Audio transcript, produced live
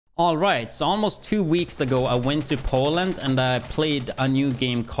Alright, so almost 2 weeks ago I went to Poland and I played a new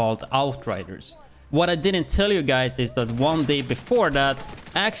game called Outriders. What I didn't tell you guys is that one day before that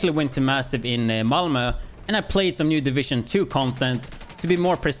I actually went to Massive in Malmö and I played some new Division 2 content, to be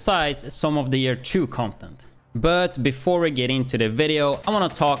more precise, some of the Year 2 content. But before we get into the video, I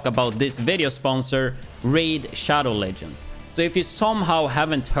want to talk about this video sponsor, Raid Shadow Legends. So if you somehow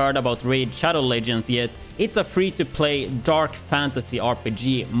haven't heard about Raid Shadow Legends yet, it's a free-to-play dark fantasy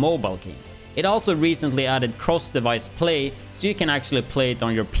RPG mobile game. It also recently added cross-device play, so you can actually play it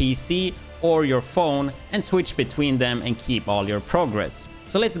on your PC or your phone and switch between them and keep all your progress.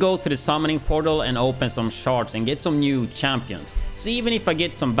 So let's go to the summoning portal and open some shards and get some new champions. So even if I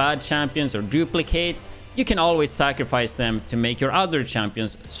get some bad champions or duplicates, you can always sacrifice them to make your other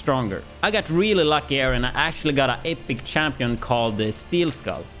champions stronger. I got really lucky here and I actually got an epic champion called the Steel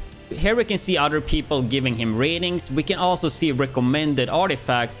Skull. Here we can see other people giving him ratings. We can also see recommended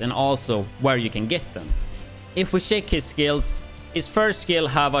artifacts and also where you can get them. If we check his skills, his first skill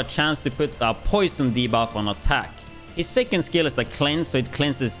have a chance to put a poison debuff on attack. His second skill is a cleanse, so it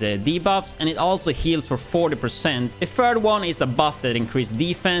cleanses debuffs and it also heals for 40%. The third one is a buff that increases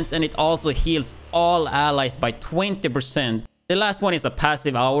defense and it also heals all allies by 20%. The last one is a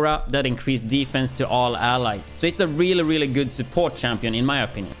passive aura that increases defense to all allies. So it's a really good support champion in my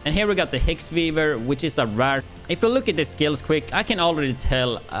opinion. And here we got the Hex Weaver, which is a rare. If you look at the skills quick, I can already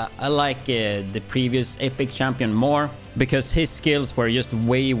tell I like the previous epic champion more, because his skills were just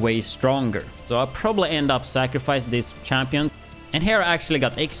way stronger. So I'll probably end up sacrificing this champion. And here I actually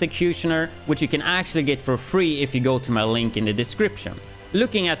got Executioner, which you can actually get for free if you go to my link in the description.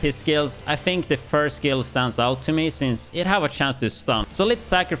 Looking at his skills, I think the first skill stands out to me since it have a chance to stun. So let's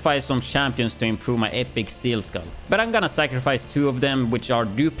sacrifice some champions to improve my epic Steel Skull. But I'm gonna sacrifice 2 of them, which are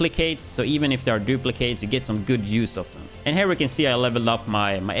duplicates. So even if they are duplicates, you get some good use of them. And here we can see I leveled up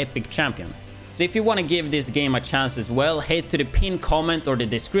my epic champion. So if you want to give this game a chance as well, head to the pinned comment or the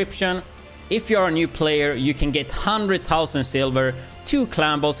description. If you're a new player, you can get 100,000 silver, 2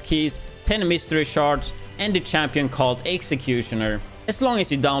 clan boss keys, 10 mystery shards, and the champion called Executioner, as long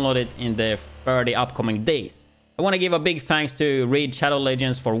as you download it in the 30 upcoming days. I want to give a big thanks to Raid Shadow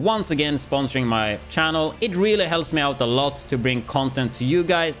Legends for once again sponsoring my channel. It really helps me out a lot to bring content to you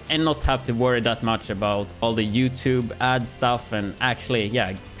guys and not have to worry that much about all the YouTube ad stuff and actually,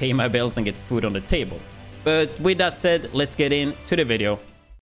 yeah, pay my bills and get food on the table. But with that said, let's get into the video.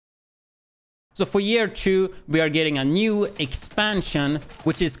 So for Year 2, we are getting a new expansion,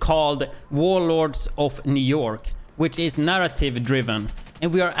 which is called Warlords of New York, which is narrative driven.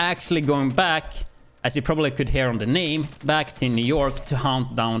 And we are actually going back, as you probably could hear on the name, back to New York to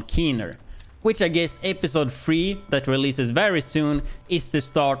hunt down Keener. Which I guess episode 3 that releases very soon is the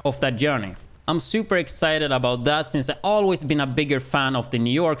start of that journey. I'm super excited about that since I've always been a bigger fan of the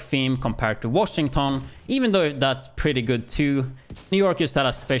New York theme compared to Washington, even though that's pretty good too. New York just had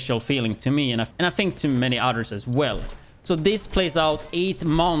a special feeling to me and I think to many others as well. So this plays out 8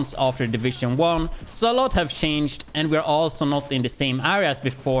 months after Division 1, so a lot have changed and we're also not in the same area as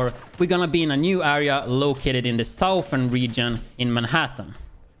before. We're gonna be in a new area located in the southern region in Manhattan.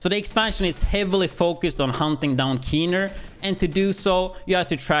 So the expansion is heavily focused on hunting down Keener, and to do so, you have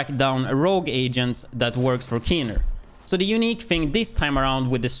to track down rogue agents that works for Keener. So the unique thing this time around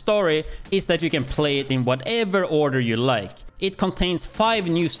with the story is that you can play it in whatever order you like. It contains 5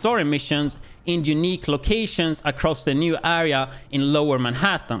 new story missions in unique locations across the new area in Lower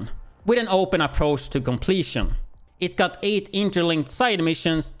Manhattan, with an open approach to completion. It got 8 interlinked side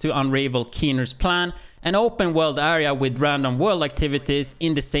missions to unravel Keener's plan, an open world area with random world activities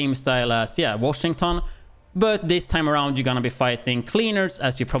in the same style as, yeah, Washington. But this time around you're gonna be fighting cleaners,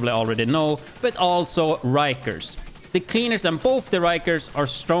 as you probably already know, but also Rikers. The cleaners and both the Rikers are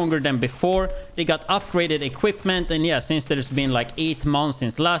stronger than before. They got upgraded equipment and yeah, since there's been like 8 months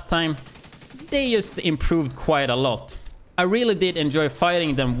since last time, they just improved quite a lot. I really did enjoy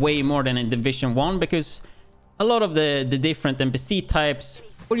fighting them way more than in Division 1 because a lot of the different NPC types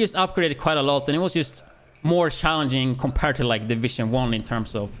were just upgraded quite a lot and it was just more challenging compared to like Division 1 in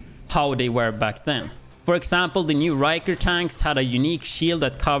terms of how they were back then. For example, the new Riker tanks had a unique shield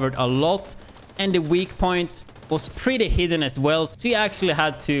that covered a lot and the weak point was pretty hidden as well, so you actually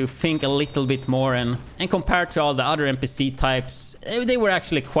had to think a little bit more and compared to all the other NPC types, they were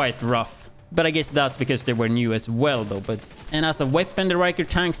actually quite rough. But I guess that's because they were new as well though. And as a weapon, the Riker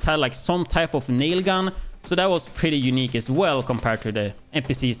tanks had like some type of nail gun, so that was pretty unique as well compared to the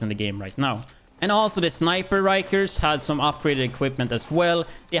NPCs in the game right now. And also the sniper Rikers had some upgraded equipment as well.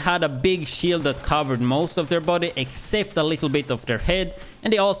 They had a big shield that covered most of their body except a little bit of their head.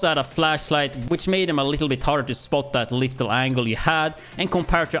 And they also had a flashlight, which made them a little bit harder to spot that little angle you had. And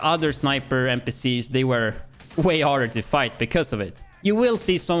compared to other sniper NPCs, they were way harder to fight because of it. You will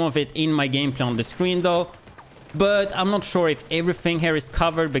see some of it in my gameplay on the screen though. But I'm not sure if everything here is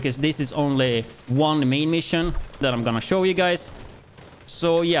covered because this is only one main mission that I'm gonna show you guys.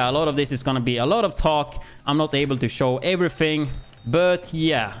 So yeah, a lot of this is gonna be a lot of talk. I'm not able to show everything. But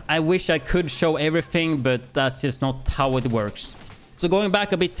yeah, I wish I could show everything, but that's just not how it works. So going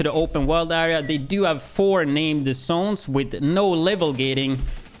back a bit to the open world area, they do have 4 named zones with no level gating,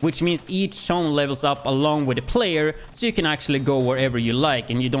 which means each zone levels up along with the player, so you can actually go wherever you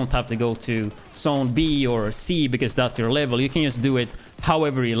like and you don't have to go to zone B or C because that's your level. You can just do it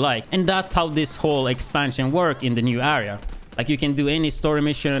however you like. And that's how this whole expansion works in the new area. Like you can do any story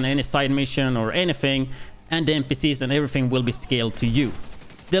mission, any side mission or anything, and the NPCs and everything will be scaled to you.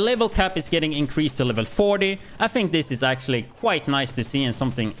 The level cap is getting increased to level 40. I think this is actually quite nice to see and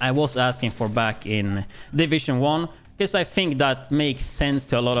something I was asking for back in Division 1. Because I think that makes sense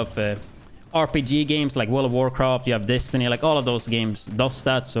to a lot of RPG games like World of Warcraft, you have Destiny, like all of those games does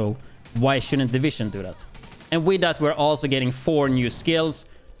that. So why shouldn't Division do that? And with that, we're also getting 4 new skills.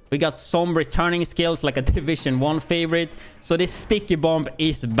 We got some returning skills like a Division 1 favorite. So this sticky bomb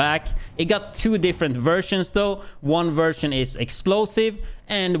is back. It got 2 different versions though. One version is explosive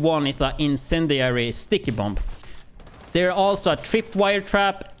and one is an incendiary sticky bomb. There are also a tripwire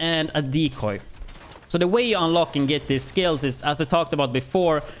trap and a decoy. So the way you unlock and get these skills is, as I talked about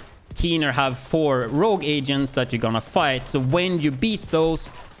before, Keener have 4 rogue agents that you're gonna fight. So when you beat those,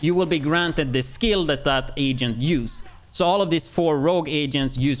 you will be granted the skill that that agent use. So all of these 4 rogue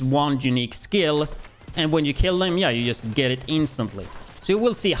agents use one unique skill, and when you kill them, yeah, you just get it instantly. So you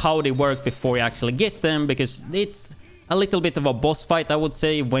will see how they work before you actually get them, because it's a little bit of a boss fight, I would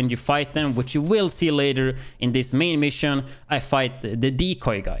say, when you fight them, which you will see later in this main mission. I fight the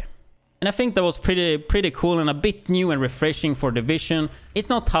decoy guy. And I think that was pretty cool and a bit new and refreshing for Division. It's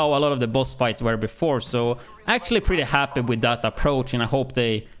not how a lot of the boss fights were before, so actually pretty happy with that approach, and I hope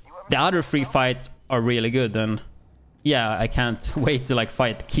the other 3 fights are really good. And yeah, I can't wait to like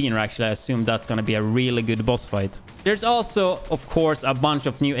fight Keener. Actually, I assume that's gonna be a really good boss fight. There's also, of course, a bunch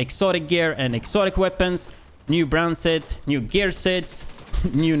of new exotic gear and exotic weapons, new brand set, new gear sets,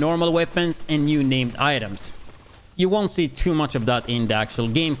 new normal weapons, and new named items. You won't see too much of that in the actual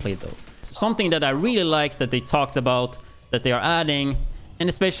gameplay though. Something that I really like that they talked about that they are adding, and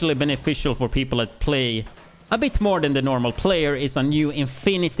especially beneficial for people that play a bit more than the normal player, is a new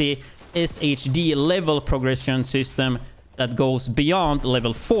Infinity SHD level progression system that goes beyond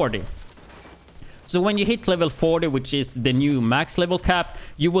level 40. So when you hit level 40, which is the new max level cap,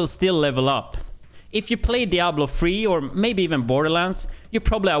 you will still level up. If you play Diablo 3 or maybe even Borderlands, you're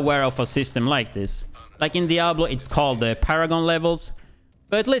probably aware of a system like this. Like in Diablo, it's called the Paragon levels.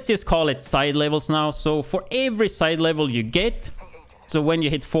 But let's just call it side levels now. So for every side level you get, so when you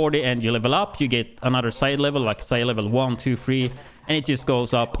hit 40 and you level up, you get another side level, like side level 1, 2, 3, and it just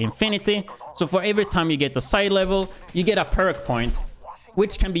goes up infinity. So for every time you get a side level, you get a perk point,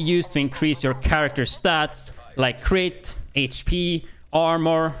 which can be used to increase your character stats, like crit, HP,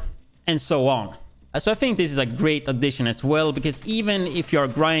 armor, and so on. So I think this is a great addition as well, because even if you're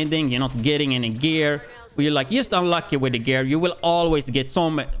grinding, you're not getting any gear, or you're like just unlucky with the gear, you will always get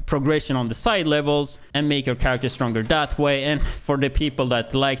some progression on the side levels and make your character stronger that way. And for the people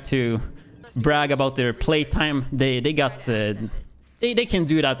that like to brag about their playtime, they can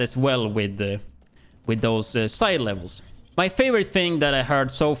do that as well with those side levels. My favorite thing that I heard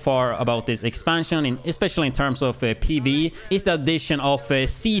so far about this expansion, especially in terms of PvE, is the addition of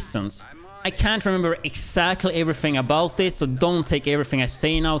seasons. I can't remember exactly everything about this, so don't take everything I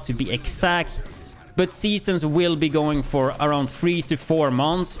say now to be exact. But seasons will be going for around 3 to 4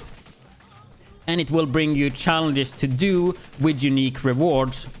 months. And it will bring you challenges to do with unique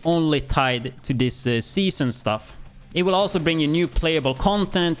rewards only tied to this season stuff. It will also bring you new playable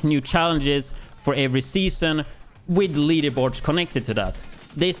content, new challenges for every season with leaderboards connected to that.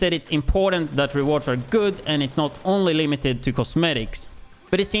 They said it's important that rewards are good and it's not only limited to cosmetics.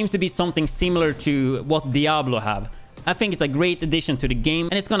 But it seems to be something similar to what Diablo have. I think it's a great addition to the game,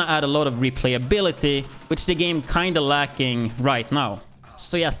 and it's gonna add a lot of replayability, which the game kinda lacking right now.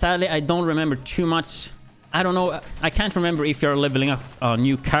 So yeah, sadly I don't remember too much. I don't know, I can't remember if you're leveling up a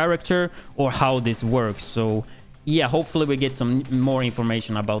new character or how this works. So yeah, hopefully we get some more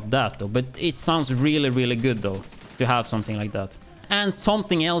information about that though. But it sounds really good though, to have something like that. And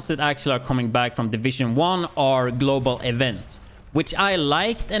something else that actually are coming back from Division 1 are global events. which I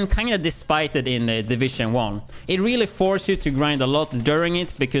liked and kind of despised in Division 1. It really forced you to grind a lot during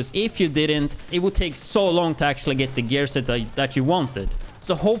it, because if you didn't, it would take so long to actually get the gear set that you wanted.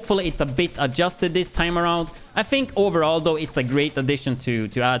 So hopefully it's a bit adjusted this time around. I think overall though, it's a great addition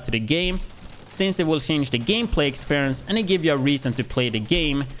to add to the game, since it will change the gameplay experience and it give you a reason to play the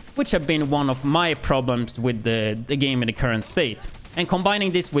game, which have been one of my problems with the game in the current state. And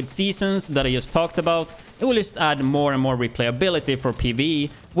combining this with seasons that I just talked about, it will just add more and more replayability for PvE,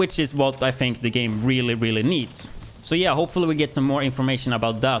 which is what I think the game really needs. So yeah, hopefully we get some more information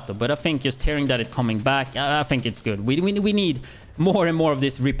about that though. But I think just hearing that it's coming back, I think it's good. We need more and more of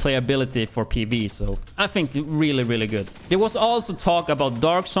this replayability for PvE, so I think really good. There was also talk about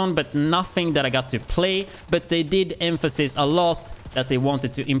Dark Zone, but nothing that I got to play. But they did emphasize a lot that they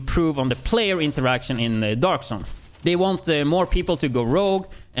wanted to improve on the player interaction in Dark Zone. They want more people to go rogue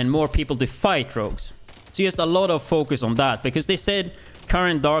and more people to fight rogues. So just a lot of focus on that, because they said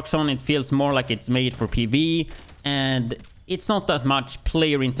current Dark Zone, it feels more like it's made for PvE, and it's not that much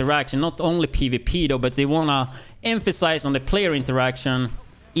player interaction. Not only PvP though, but they want to emphasize on the player interaction,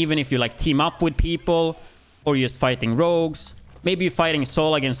 even if you like team up with people or you're just fighting rogues. Maybe you're fighting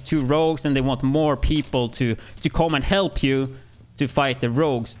solo against 2 rogues and they want more people to come and help you to fight the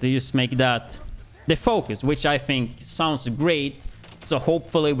rogues. They just make that the focus, which I think sounds great. So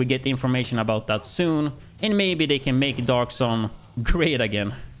hopefully we get information about that soon, and maybe they can make Dark Zone great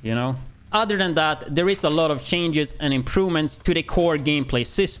again, you know? Other than that, there is a lot of changes and improvements to the core gameplay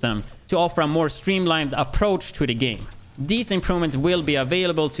system to offer a more streamlined approach to the game. These improvements will be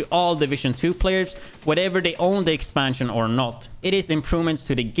available to all Division 2 players, whether they own the expansion or not. It is improvements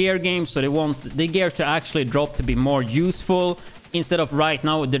to the gear game, so they want the gear to actually drop to be more useful. Instead of right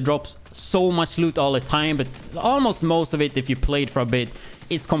now, it drops so much loot all the time, but almost most of it, if you play it for a bit,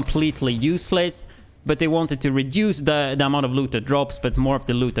 is completely useless. But they wanted to reduce the amount of loot that drops, but more of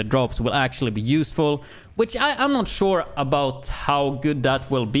the loot that drops will actually be useful, which I'm not sure about how good that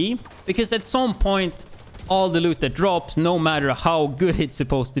will be, because at some point, all the loot that drops, no matter how good it's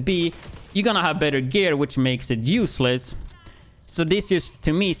supposed to be, you're gonna have better gear, which makes it useless. So this just,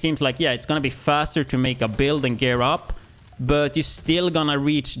 to me, seems like, yeah, it's gonna be faster to make a build and gear up, but you're still gonna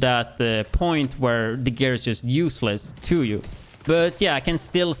reach that point where the gear is just useless to you. But yeah, I can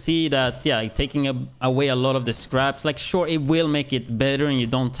still see that, yeah, taking away a lot of the scraps, like, sure, it will make it better and you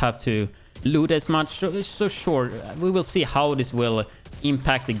don't have to loot as much. So sure, we will see how this will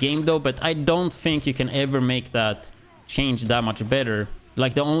impact the game though, but I don't think you can ever make that change that much better.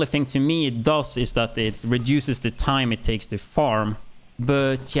 Like, the only thing to me it does is that it reduces the time it takes to farm.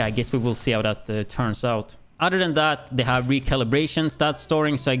 But yeah, I guess we will see how that turns out. Other than that, they have recalibration stat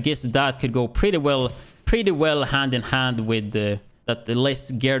storing, so I guess that could go pretty well hand in hand with that the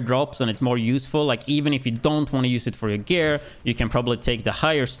less gear drops and it's more useful. Like, even if you don't want to use it for your gear, you can probably take the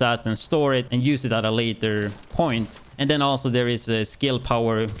higher stats and store it and use it at a later point. And then also there is skill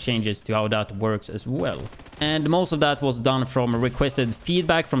power changes to how that works as well. And most of that was done from requested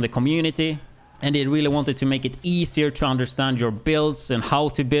feedback from the community, and they really wanted to make it easier to understand your builds and how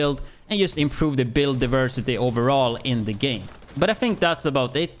to build, and just improve the build diversity overall in the game. But I think that's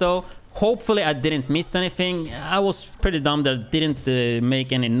about it though. Hopefully I didn't miss anything. I was pretty dumb that I didn't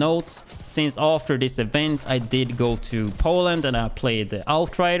make any notes, since after this event I did go to Poland and I played the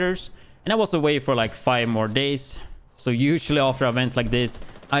Outriders, and I was away for like 5 more days. So usually after an event like this,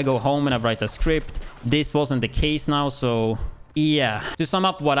 I go home and I write a script. This wasn't the case now, so yeah. To sum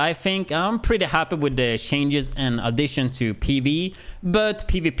up what I think, I'm pretty happy with the changes and addition to PvE, but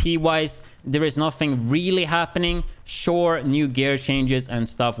PvP wise, there is nothing really happening. Sure, new gear changes and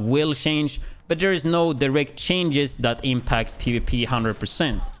stuff will change, but there is no direct changes that impacts PvP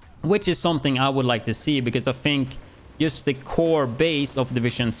 100%, which is something I would like to see, because I think just the core base of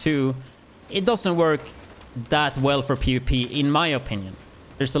Division 2, it doesn't work that well for PvP in my opinion.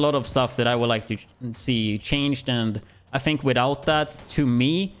 There's a lot of stuff that I would like to see changed, and I think without that, to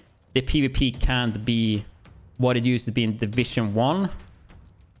me, the PvP can't be what it used to be in Division 1.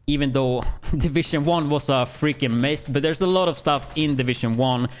 Even though Division 1 was a freaking mess, but there's a lot of stuff in Division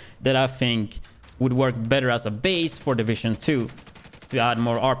 1 that I think would work better as a base for Division 2, to add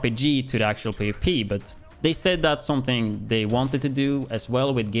more RPG to the actual PvP. But they said that's something they wanted to do as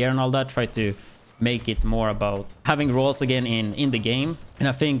well with gear and all that, try to make it more about having roles again in the game. And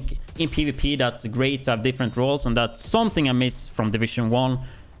I think in PvP that's great to have different roles, and that's something I miss from Division 1.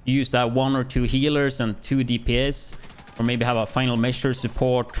 You used to have 1 or 2 healers and 2 DPS, or maybe have a final measure,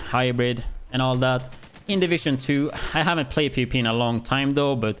 support, hybrid, and all that. In Division 2, I haven't played PvP in a long time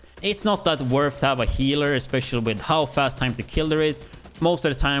though, but it's not that worth to have a healer, especially with how fast time to kill there is. Most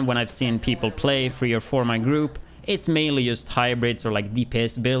of the time when I've seen people play 3 or 4 my group, it's mainly just hybrids or like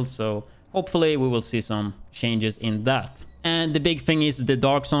DPS builds. So hopefully we will see some changes in that. And the big thing is the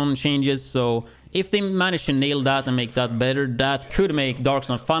Dark Zone changes. So if they manage to nail that and make that better, that could make Dark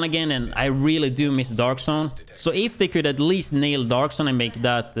Zone fun again. And I really do miss Dark Zone. So if they could at least nail Dark Zone and make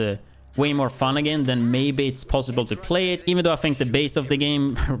that way more fun again, then maybe it's possible to play it. Even though I think the base of the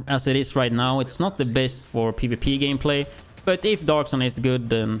game, as it is right now, it's not the best for PvP gameplay. But if Dark Zone is good,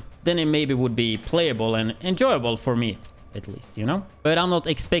 then it maybe would be playable and enjoyable for me, at least, you know? But I'm not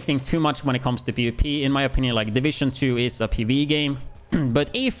expecting too much when it comes to PvP. In my opinion, like Division 2 is a PvE game. But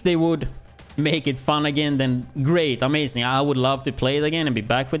if they would make it fun again, then great, amazing. I would love to play it again and be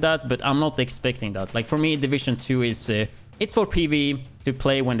back with that, but I'm not expecting that. Like for me, Division 2 is it's for PvE to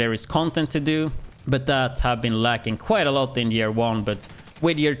play when there is content to do, but that have been lacking quite a lot in year 1. But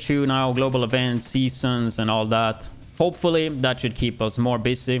with year 2 now, global events, seasons and all that, hopefully that should keep us more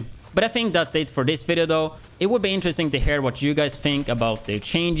busy. But I think that's it for this video though. It would be interesting to hear what you guys think about the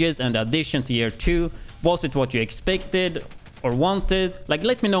changes and the addition to year 2. Was it what you expected or wanted? Like,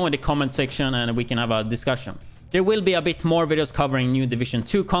 let me know in the comment section and we can have a discussion. There will be a bit more videos covering new Division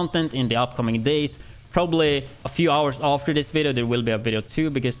 2 content in the upcoming days. Probably a few hours after this video there will be a video too,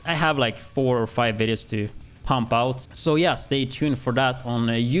 because I have like 4 or 5 videos to pump out. So yeah, stay tuned for that on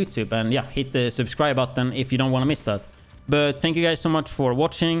YouTube, and yeah, hit the subscribe button if you don't want to miss that. But thank you guys so much for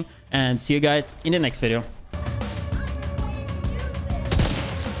watching, and see you guys in the next video.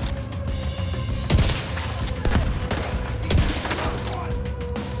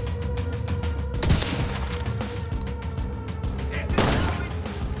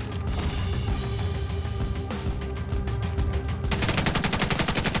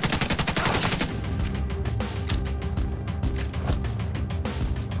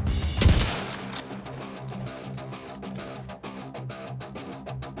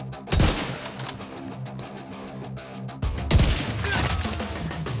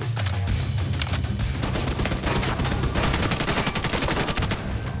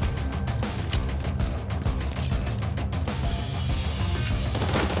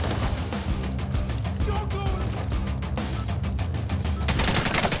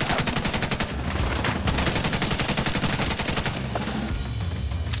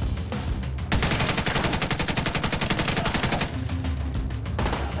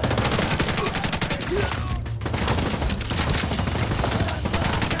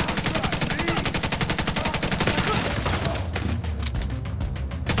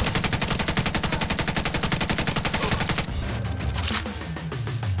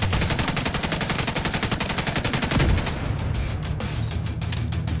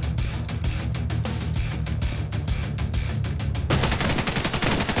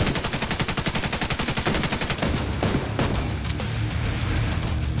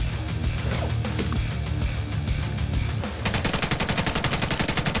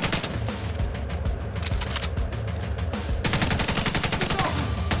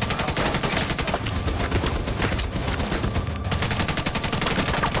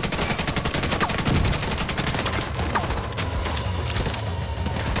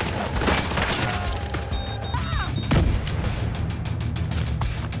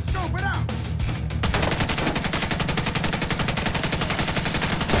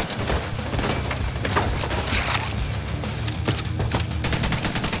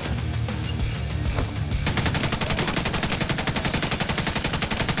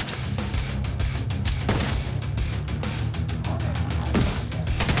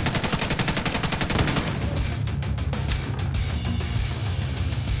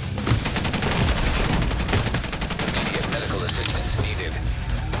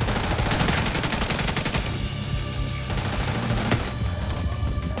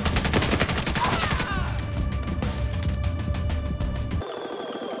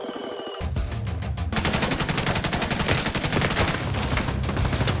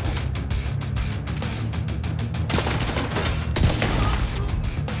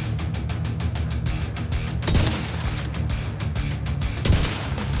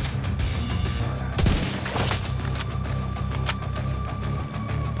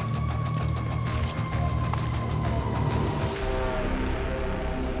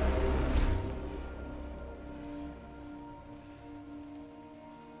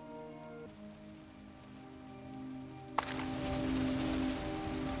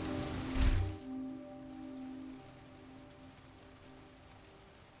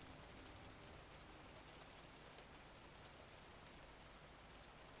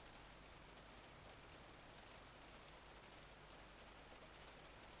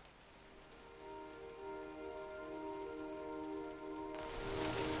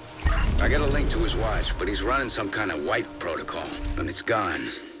 I got a link to his watch, but he's running some kind of wipe protocol, and it's gone.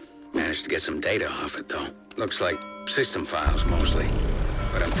 Managed to get some data off it, though. Looks like system files, mostly.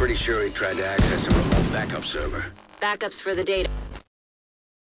 But I'm pretty sure he tried to access a remote backup server. Backups for the data.